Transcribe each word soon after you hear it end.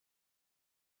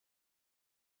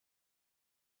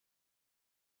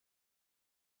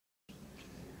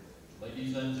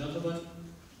Ladies and gentlemen,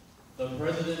 the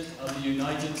President of the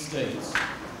United States.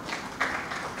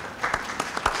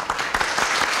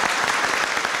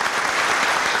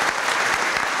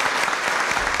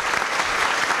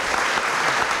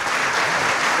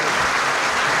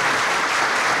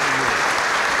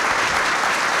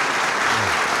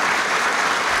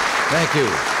 Thank you.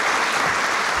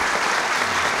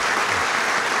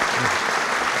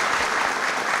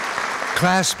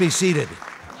 Class, be seated.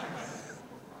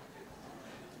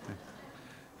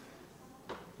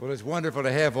 Well, it's wonderful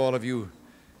to have all of you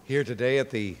here today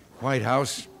at the White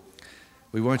House.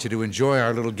 We want you to enjoy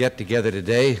our little get-together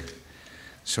today.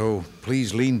 So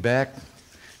please lean back,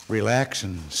 relax,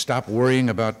 and stop worrying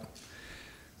about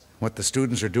what the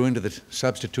students are doing to the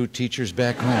substitute teachers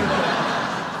back home.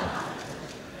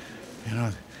 You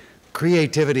know,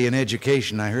 creativity in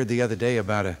education. I heard the other day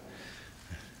about a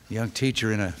young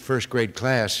teacher in a first-grade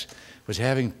class was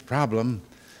having a problem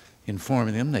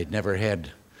informing them. They'd never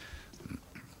had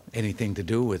anything to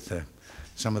do with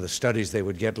some of the studies they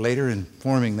would get later,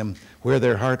 informing them where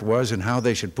their heart was and how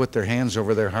they should put their hands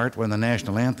over their heart when the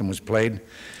national anthem was played.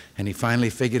 And he finally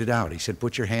figured it out. He said,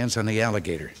 "Put your hands on the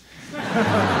alligator."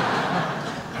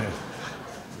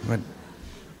 But,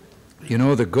 you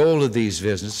know, the goal of these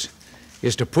visits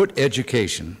is to put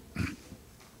education,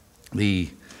 the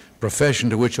profession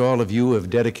to which all of you have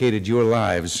dedicated your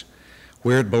lives,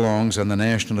 where it belongs on the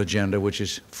national agenda, which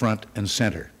is front and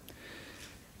center.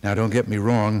 Now, don't get me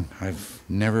wrong, I've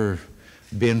never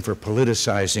been for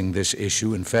politicizing this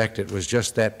issue. In fact, it was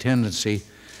just that tendency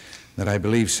that I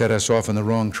believe set us off on the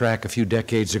wrong track a few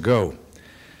decades ago.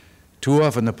 Too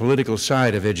often the political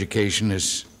side of education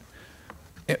has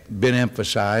been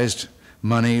emphasized: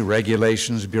 money,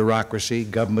 regulations, bureaucracy,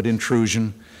 government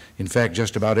intrusion. In fact,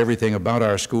 just about everything about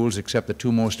our schools except the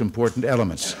two most important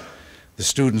elements: the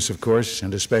students, of course,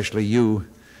 and especially you,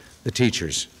 the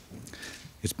teachers.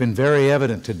 It's been very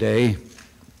evident today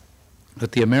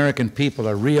that the American people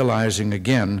are realizing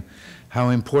again how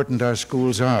important our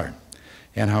schools are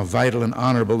and how vital and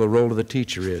honorable the role of the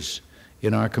teacher is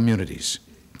in our communities.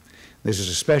 This is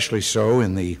especially so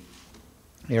in the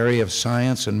area of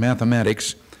science and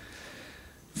mathematics,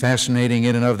 fascinating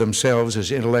in and of themselves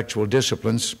as intellectual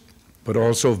disciplines, but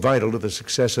also vital to the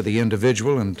success of the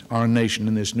individual and our nation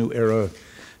in this new era of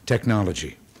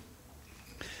technology.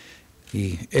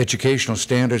 The educational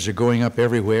standards are going up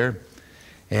everywhere,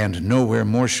 and nowhere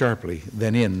more sharply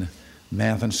than in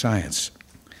math and science.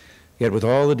 Yet with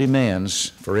all the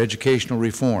demands for educational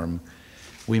reform,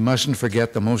 we mustn't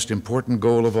forget the most important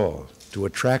goal of all: to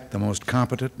attract the most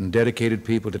competent and dedicated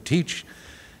people to teach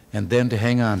and then to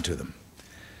hang on to them.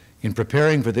 In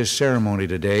preparing for this ceremony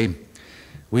today,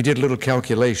 we did a little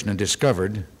calculation and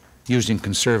discovered, using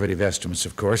conservative estimates,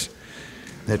 of course,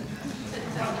 that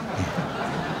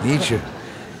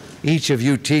each of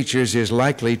you teachers is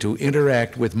likely to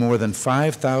interact with more than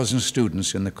 5,000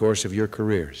 students in the course of your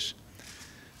careers.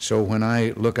 So when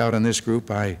I look out on this group,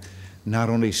 I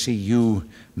not only see you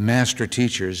master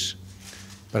teachers,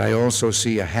 but I also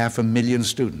see 500,000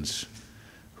 students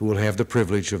who will have the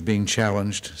privilege of being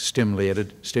challenged,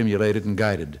 stimulated, and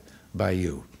guided by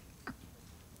you.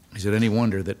 Is it any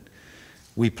wonder that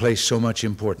we place so much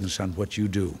importance on what you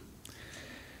do?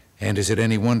 And is it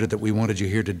any wonder that we wanted you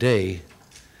here today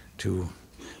to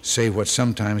say what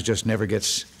sometimes just never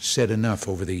gets said enough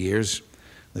over the years,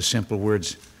 the simple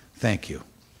words, thank you.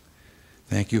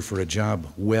 Thank you for a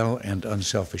job well and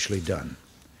unselfishly done.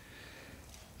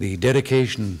 The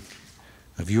dedication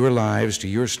of your lives to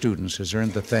your students has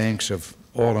earned the thanks of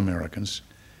all Americans,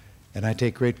 and I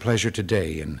take great pleasure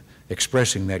today in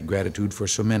expressing that gratitude for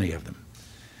so many of them.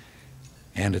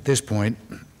 And at this point,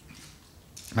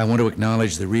 I want to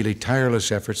acknowledge the really tireless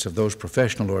efforts of those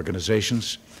professional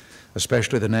organizations,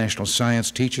 especially the National Science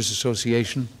Teachers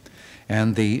Association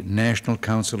and the National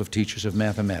Council of Teachers of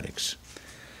Mathematics,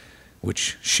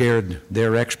 which shared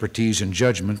their expertise and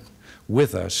judgment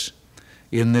with us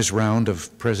in this round of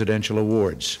presidential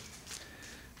awards.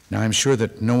 Now, I'm sure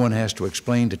that no one has to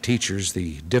explain to teachers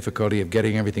the difficulty of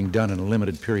getting everything done in a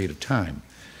limited period of time.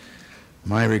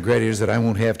 My regret is that I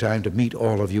won't have time to meet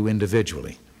all of you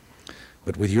individually.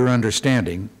 But with your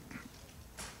understanding,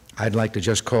 I'd like to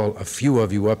just call a few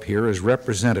of you up here as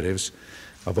representatives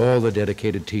of all the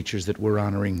dedicated teachers that we're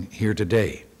honoring here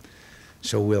today.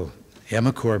 So we'll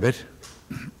Emma Corbett,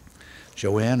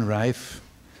 Joanne Reif,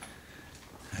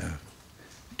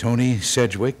 Tony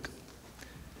Sedgwick,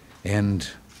 and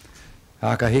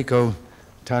Akahiko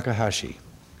Takahashi.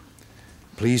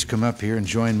 Please come up here and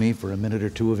join me for a minute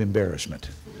or two of embarrassment.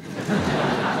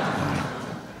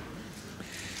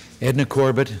 Edna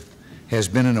Corbett has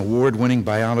been an award-winning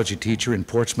biology teacher in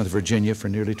Portsmouth, Virginia for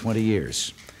nearly 20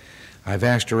 years. I've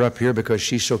asked her up here because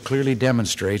she so clearly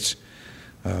demonstrates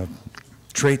a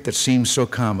trait that seems so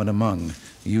common among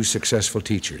you successful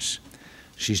teachers.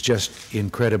 She's just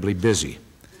incredibly busy.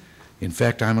 In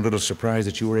fact, I'm a little surprised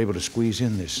that you were able to squeeze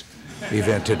in this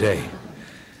event today.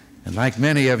 And like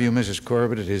many of you, Mrs.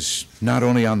 Corbett, it is not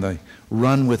only on the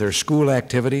run with her school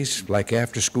activities, like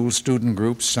after-school student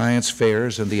groups, science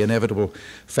fairs, and the inevitable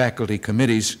faculty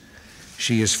committees.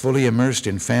 She is fully immersed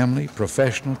in family,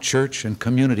 professional, church, and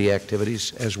community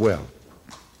activities as well.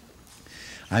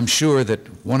 I'm sure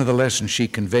that one of the lessons she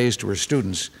conveys to her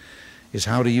students is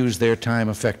how to use their time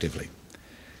effectively.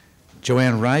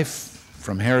 Joanne Reif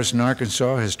from Harrison,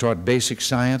 Arkansas, has taught basic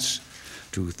science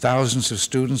to thousands of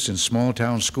students in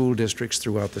small-town school districts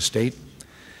throughout the state,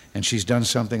 and she's done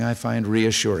something I find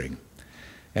reassuring.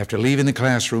 After leaving the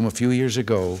classroom a few years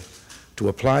ago to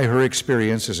apply her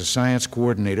experience as a science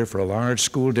coordinator for a large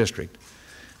school district,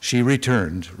 she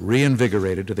returned,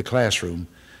 reinvigorated, to the classroom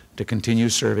to continue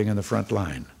serving in the front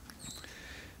line.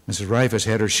 Mrs. Reif has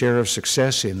had her share of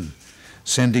success in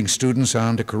sending students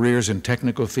on to careers in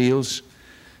technical fields,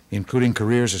 including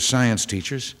careers as science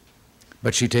teachers,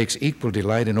 but she takes equal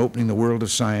delight in opening the world of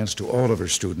science to all of her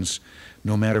students,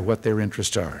 no matter what their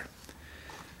interests are.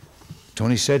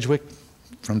 Tony Sedgwick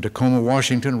from Tacoma,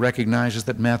 Washington, recognizes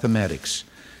that mathematics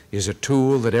is a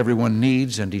tool that everyone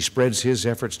needs, and he spreads his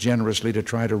efforts generously to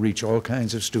try to reach all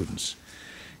kinds of students.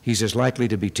 He's as likely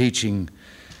to be teaching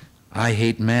I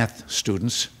hate math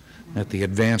students at the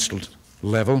advanced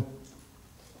level,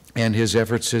 and his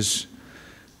efforts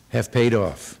have paid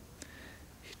off.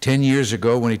 10 years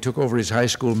ago, when he took over his high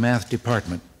school math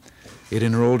department, it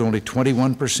enrolled only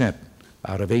 21%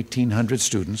 out of 1,800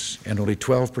 students and only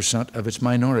 12% of its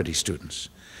minority students.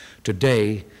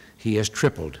 Today, he has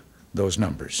tripled those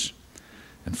numbers.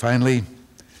 And finally,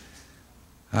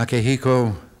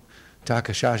 Akihiko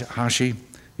Takahashi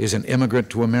is an immigrant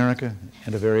to America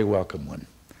and a very welcome one.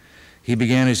 He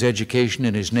began his education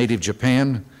in his native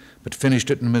Japan, but finished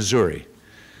it in Missouri,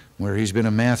 where he's been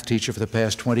a math teacher for the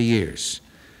past 20 years.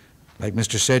 Like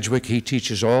Mr. Sedgwick, he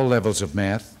teaches all levels of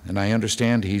math, and I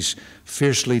understand he's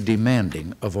fiercely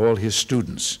demanding of all his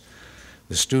students.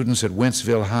 The students at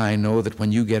Wentzville High know that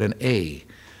when you get an A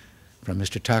from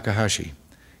Mr. Takahashi,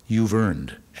 you've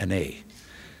earned an A.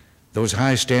 Those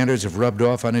high standards have rubbed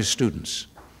off on his students.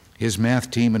 His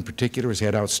math team in particular has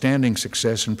had outstanding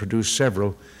success and produced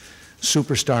several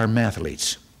superstar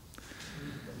mathletes.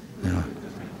 Now,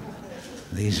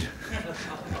 these...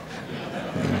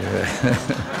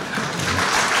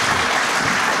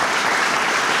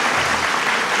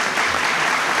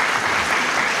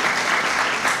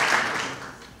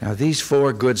 Now, these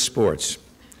four good sports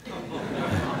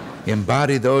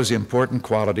embody those important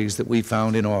qualities that we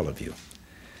found in all of you.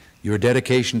 Your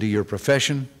dedication to your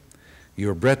profession,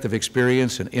 your breadth of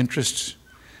experience and interests,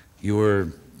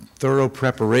 your thorough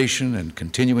preparation and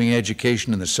continuing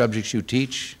education in the subjects you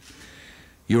teach,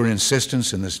 your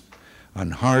insistence on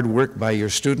hard work by your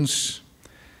students,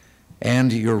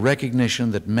 and your recognition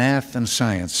that math and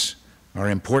science are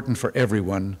important for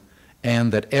everyone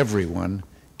and that everyone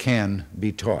can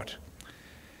be taught.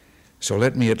 So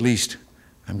let me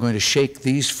I'm going to shake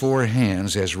these four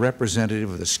hands as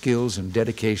representative of the skills and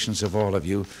dedications of all of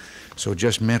you. So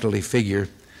just mentally figure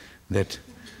that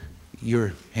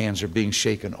your hands are being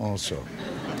shaken also.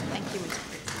 Thank you, Mr.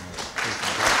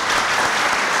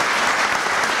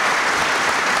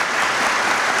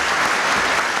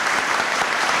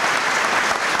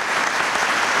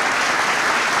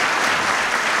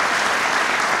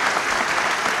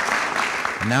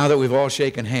 Now that we've all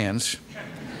shaken hands,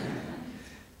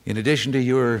 in addition to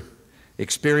your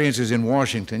experiences in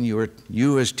Washington,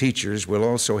 you as teachers will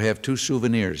also have two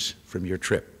souvenirs from your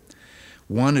trip.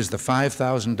 One is the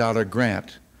 $5,000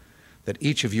 grant that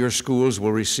each of your schools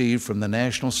will receive from the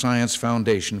National Science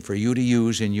Foundation for you to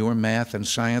use in your math and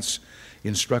science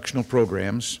instructional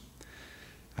programs.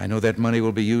 I know that money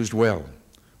will be used well.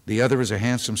 The other is a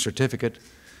handsome certificate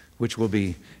which will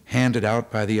be handed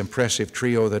out by the impressive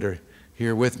trio that are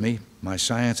here with me, my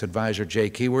science advisor, Jay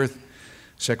Keyworth,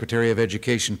 Secretary of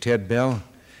Education, Ted Bell,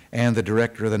 and the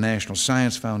Director of the National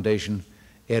Science Foundation,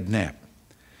 Ed Knapp.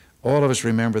 All of us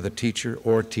remember the teacher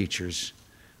or teachers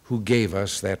who gave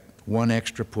us that one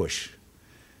extra push,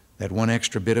 that one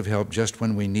extra bit of help just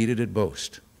when we needed it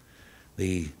most.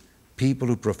 The people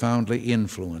who profoundly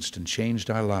influenced and changed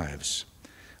our lives.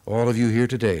 All of you here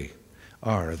today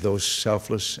are those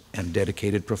selfless and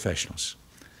dedicated professionals.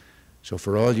 So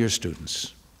for all your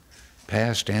students,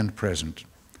 past and present,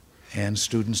 and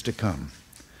students to come,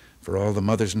 for all the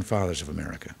mothers and fathers of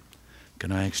America,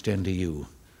 can I extend to you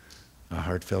a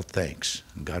heartfelt thanks,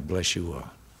 and God bless you all.